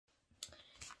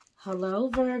Hello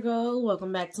Virgo,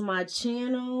 welcome back to my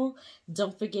channel.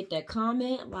 Don't forget to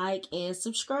comment, like, and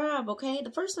subscribe, okay? The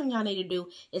first thing y'all need to do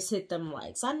is hit them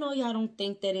likes. I know y'all don't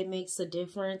think that it makes a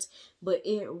difference, but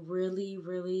it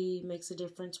really makes a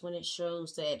difference when it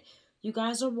shows that you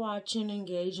guys are watching,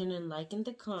 engaging, and liking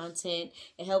the content.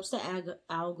 It helps the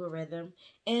algorithm,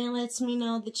 and it lets me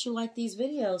know that you like these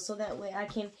videos so that way I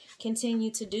can continue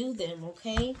to do them,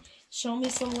 okay? Show me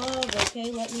some love,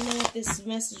 okay? Let me know if this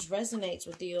message resonates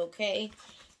with you, okay?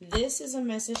 This is a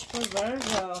message for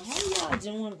Virgo. How y'all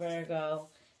doing, Virgo?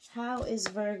 How is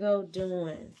Virgo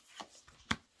doing?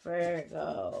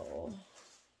 Virgo.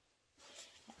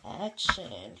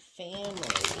 Action,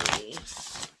 family,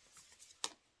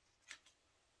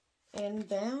 and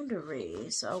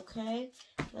boundaries, okay?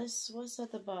 What's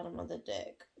at the bottom of the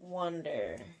deck?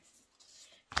 Wonder.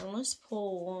 And let's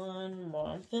pull one more.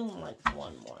 I'm feeling like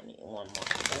one more. I need one more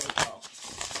for Virgo.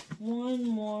 One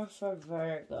more for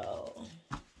Virgo.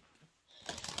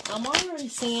 I'm already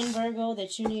seeing, Virgo,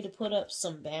 that you need to put up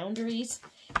some boundaries.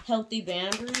 Healthy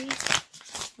boundaries,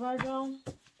 Virgo.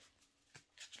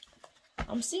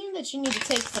 I'm seeing that you need to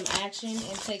take some action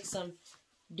and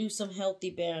do some healthy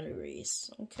boundaries.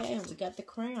 Okay, we got the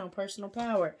crown, personal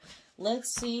power.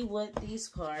 Let's see what these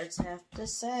cards have to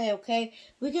say, okay?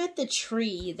 We got the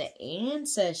tree, the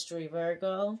ancestry,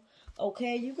 Virgo.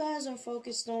 Okay, you guys are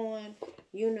focused on,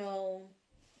 you know,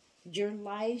 your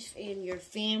life and your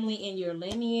family and your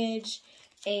lineage.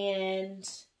 And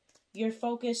you're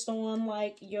focused on,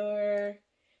 like, your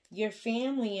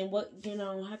family and what, you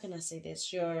know, how can I say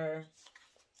this? Your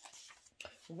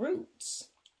roots.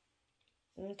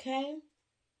 Okay?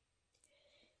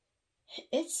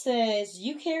 It says,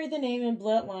 you carry the name and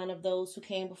bloodline of those who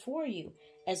came before you,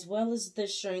 as well as the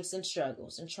strengths and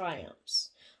struggles and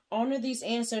triumphs. Honor these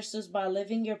ancestors by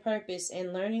living your purpose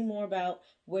and learning more about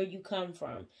where you come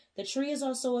from. The tree is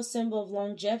also a symbol of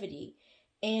longevity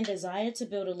and desire to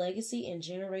build a legacy and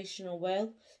generational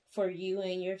wealth for you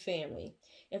and your family.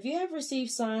 If you have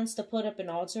received signs to put up an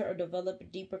altar or develop a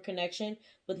deeper connection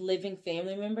with living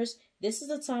family members, this is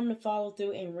the time to follow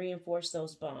through and reinforce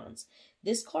those bonds.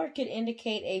 This card could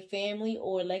indicate a family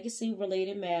or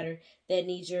legacy-related matter that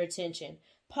needs your attention,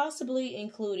 possibly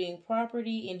including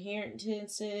property,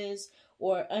 inheritances,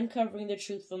 or uncovering the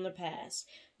truth from the past.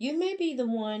 You may be the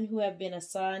one who have been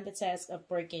assigned the task of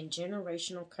breaking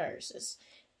generational curses.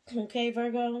 Okay,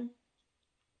 Virgo?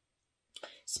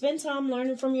 Spend time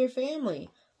learning from your family.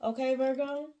 Okay,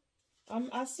 Virgo?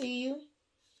 I see you.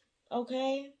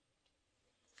 Okay?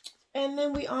 And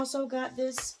then we also got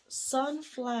this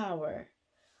sunflower.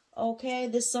 Okay,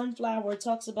 this sunflower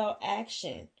talks about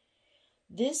action.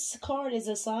 This card is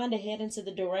a sign to head into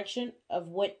the direction of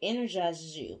what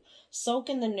energizes you. Soak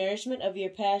in the nourishment of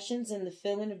your passions and the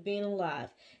feeling of being alive.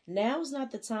 Now is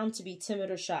not the time to be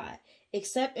timid or shy.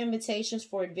 Accept invitations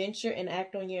for adventure and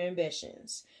act on your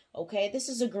ambitions. Okay, this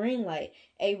is a green light.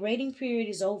 A waiting period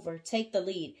is over. Take the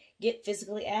lead. Get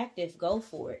physically active. Go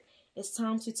for it. It's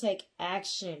time to take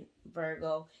action,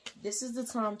 Virgo. This is the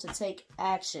time to take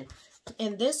action.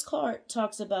 And this card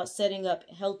talks about setting up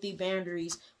healthy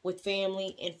boundaries with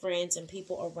family and friends and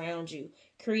people around you.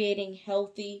 Creating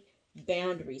healthy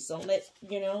boundaries. Don't let,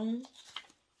 you know.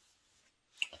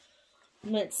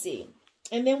 Let's see.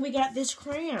 And then we got this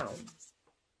crown.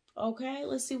 Okay,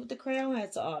 let's see what the crown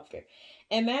has to offer.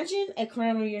 Imagine a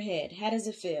crown on your head. How does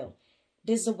it feel?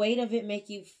 Does the weight of it make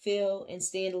you feel and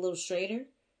stand a little straighter?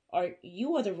 Or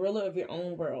you are the ruler of your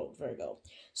own world, Virgo.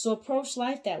 So approach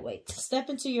life that way. Step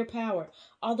into your power.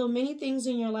 Although many things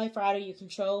in your life are out of your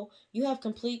control, you have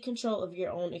complete control of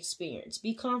your own experience.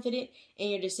 Be confident in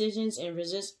your decisions and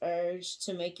resist urge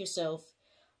to make yourself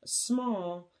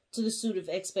small to the suit of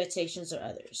expectations of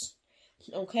others.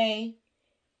 Okay?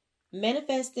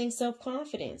 Manifesting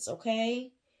self-confidence,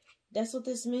 okay? That's what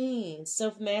this means.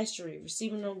 Self-mastery,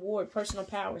 receiving an award, personal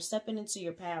power, stepping into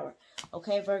your power.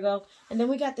 Okay, Virgo? And then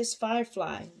we got this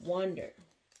firefly, wonder.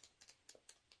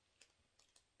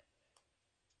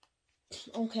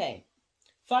 Okay.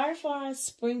 Fireflies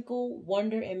sprinkle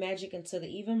wonder and magic into the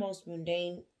even most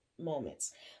mundane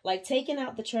moments. Like taking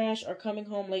out the trash or coming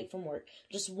home late from work.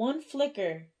 Just one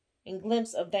flicker and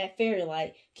glimpse of that fairy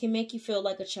light can make you feel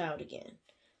like a child again.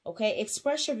 Okay,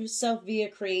 express yourself via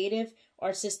creative,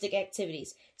 artistic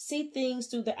activities. See things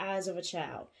through the eyes of a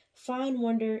child. Find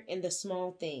wonder in the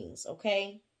small things,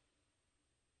 okay?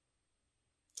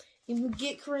 You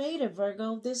get creative,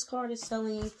 Virgo. This card is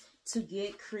telling you to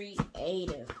get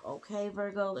creative, okay,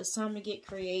 Virgo? It's time to get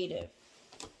creative.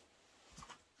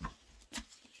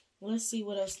 Let's see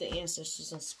what else the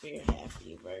ancestors and spirit have for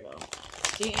you, Virgo.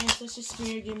 The ancestor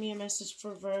spirit, give me a message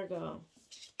for Virgo.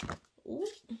 Ooh.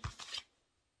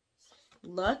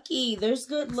 lucky. There's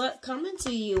good luck coming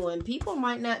to you, and people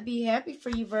might not be happy for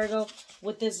you, Virgo,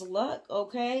 with this luck,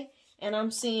 okay? And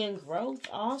I'm seeing growth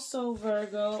also,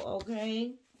 Virgo,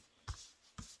 okay?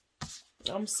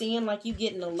 I'm seeing like you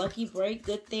getting a lucky break,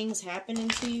 good things happening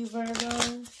to you,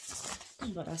 Virgo.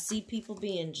 But I see people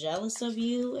being jealous of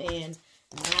you and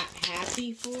not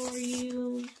happy for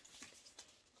you.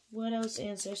 What else,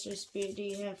 Ancestor Spirit, do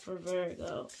you have for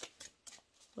Virgo?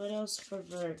 What else for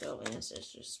Virgo,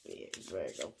 Ancestor Spirit?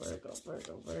 Virgo, Virgo,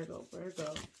 Virgo, Virgo,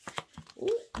 Virgo.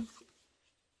 Ooh.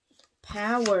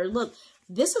 Power. Look,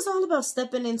 this is all about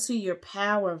stepping into your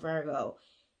power, Virgo.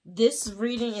 This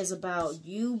reading is about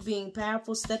you being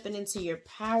powerful, stepping into your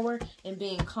power, and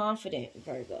being confident,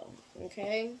 Virgo.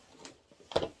 Okay?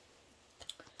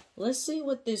 Let's see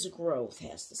what this growth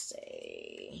has to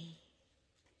say.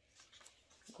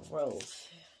 Growth.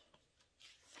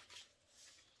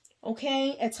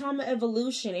 Okay, a time of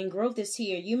evolution and growth is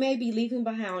here. You may be leaving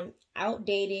behind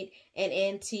outdated and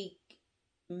antique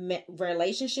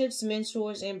relationships,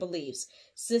 mentors, and beliefs,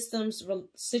 systems,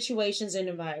 situations, and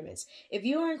environments. If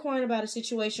you are inquiring about a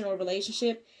situation or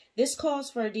relationship, this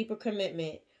calls for a deeper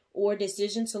commitment or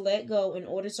decision to let go in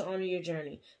order to honor your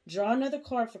journey. Draw another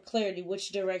card for clarity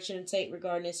which direction to take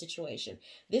regarding this situation.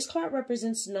 This card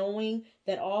represents knowing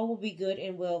that all will be good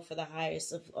and well for the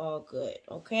highest of all good,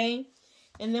 okay?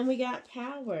 And then we got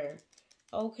power,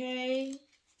 okay?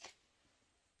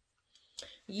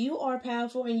 You are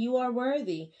powerful and you are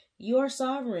worthy. You are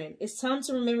sovereign. It's time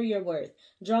to remember your worth.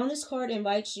 Drawing this card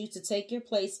invites you to take your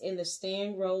place in the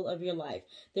steering role of your life.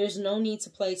 There's no need to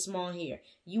play small here.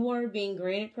 You are being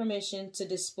granted permission to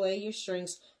display your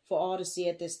strengths for all to see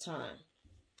at this time.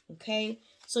 Okay?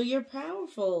 So you're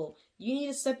powerful. You need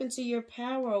to step into your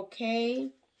power, okay?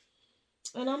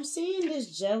 And I'm seeing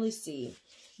this jealousy.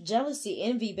 Jealousy,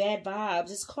 envy, bad vibes.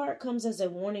 This card comes as a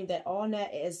warning that all not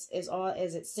is all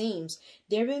as it seems.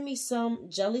 There may be some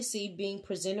jealousy being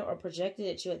presented or projected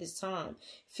at you at this time.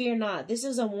 Fear not. This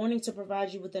is a warning to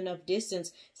provide you with enough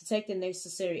distance to take the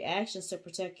necessary actions to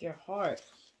protect your heart.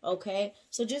 Okay?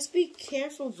 So just be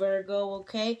careful, Virgo,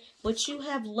 okay? But you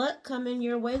have luck coming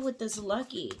your way with this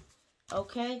lucky.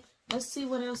 Okay? Let's see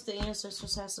what else the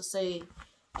ancestors has to say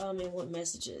and what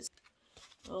messages.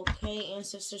 Okay,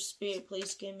 Ancestor Spirit,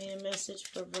 please give me a message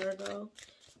for Virgo.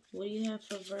 What do you have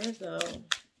for Virgo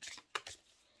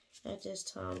at this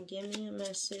time? Give me a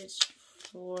message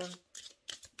for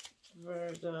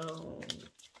Virgo.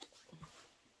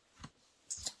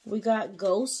 We got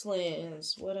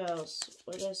Ghostlands. What else?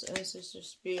 What else, Ancestor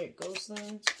Spirit?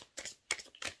 Ghostlands?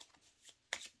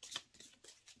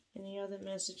 Any other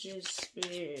messages,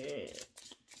 Spirit?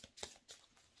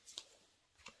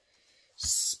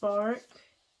 Spark.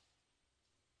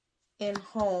 And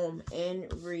home in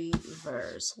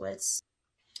reverse. Let's.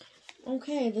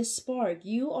 Okay, this spark.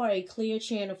 You are a clear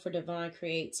channel for divine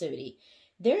creativity.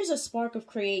 There's a spark of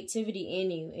creativity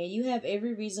in you, and you have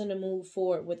every reason to move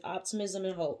forward with optimism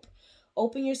and hope.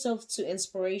 Open yourself to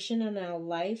inspiration in our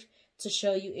life to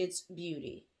show you its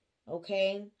beauty.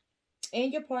 Okay?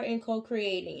 And your part in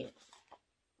co-creating it.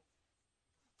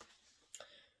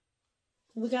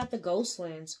 We got the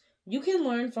Ghostlands. You can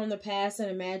learn from the past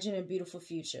and imagine a beautiful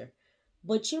future.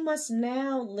 But you must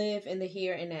now live in the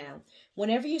here and now.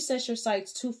 Whenever you set your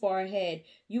sights too far ahead,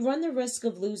 you run the risk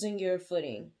of losing your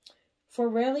footing. For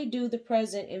rarely do the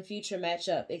present and future match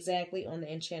up exactly on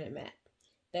the enchanted map.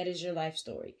 That is your life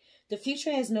story. The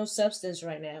future has no substance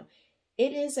right now.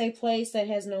 It is a place that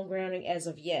has no grounding as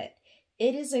of yet.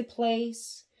 It is a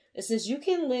place that says you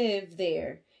can live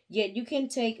there, yet you can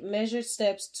take measured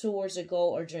steps towards a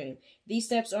goal or dream. These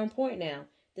steps are important now.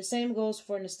 The same goes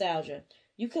for nostalgia.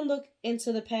 You can look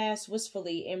into the past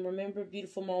wistfully and remember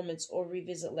beautiful moments or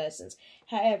revisit lessons.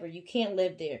 However, you can't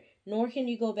live there, nor can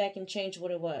you go back and change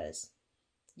what it was.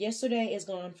 Yesterday is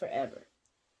gone forever.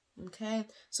 Okay?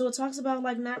 So it talks about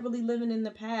like not really living in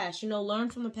the past. You know, learn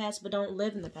from the past, but don't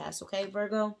live in the past. Okay,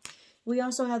 Virgo? We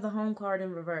also have the home card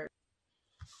in reverse.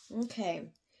 Okay.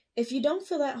 If you don't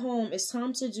feel at home, it's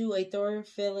time to do a thorough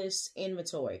fearless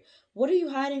inventory. What are you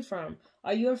hiding from?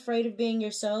 Are you afraid of being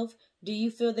yourself? Do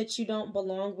you feel that you don't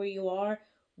belong where you are?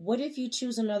 What if you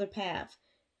choose another path?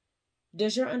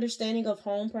 Does your understanding of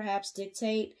home perhaps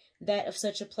dictate that of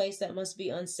such a place that must be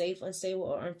unsafe, unstable,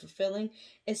 or unfulfilling?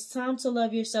 It's time to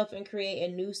love yourself and create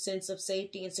a new sense of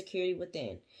safety and security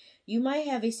within. You might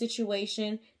have a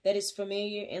situation that is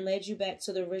familiar and led you back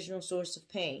to the original source of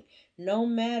pain. No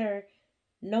matter,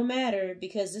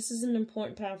 because this is an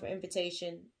important, powerful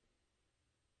invitation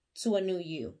to a new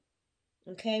you.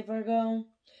 Okay, Virgo?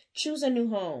 Choose a new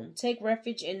home. Take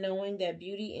refuge in knowing that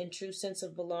beauty and true sense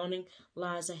of belonging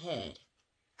lies ahead.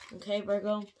 Okay,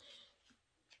 Virgo?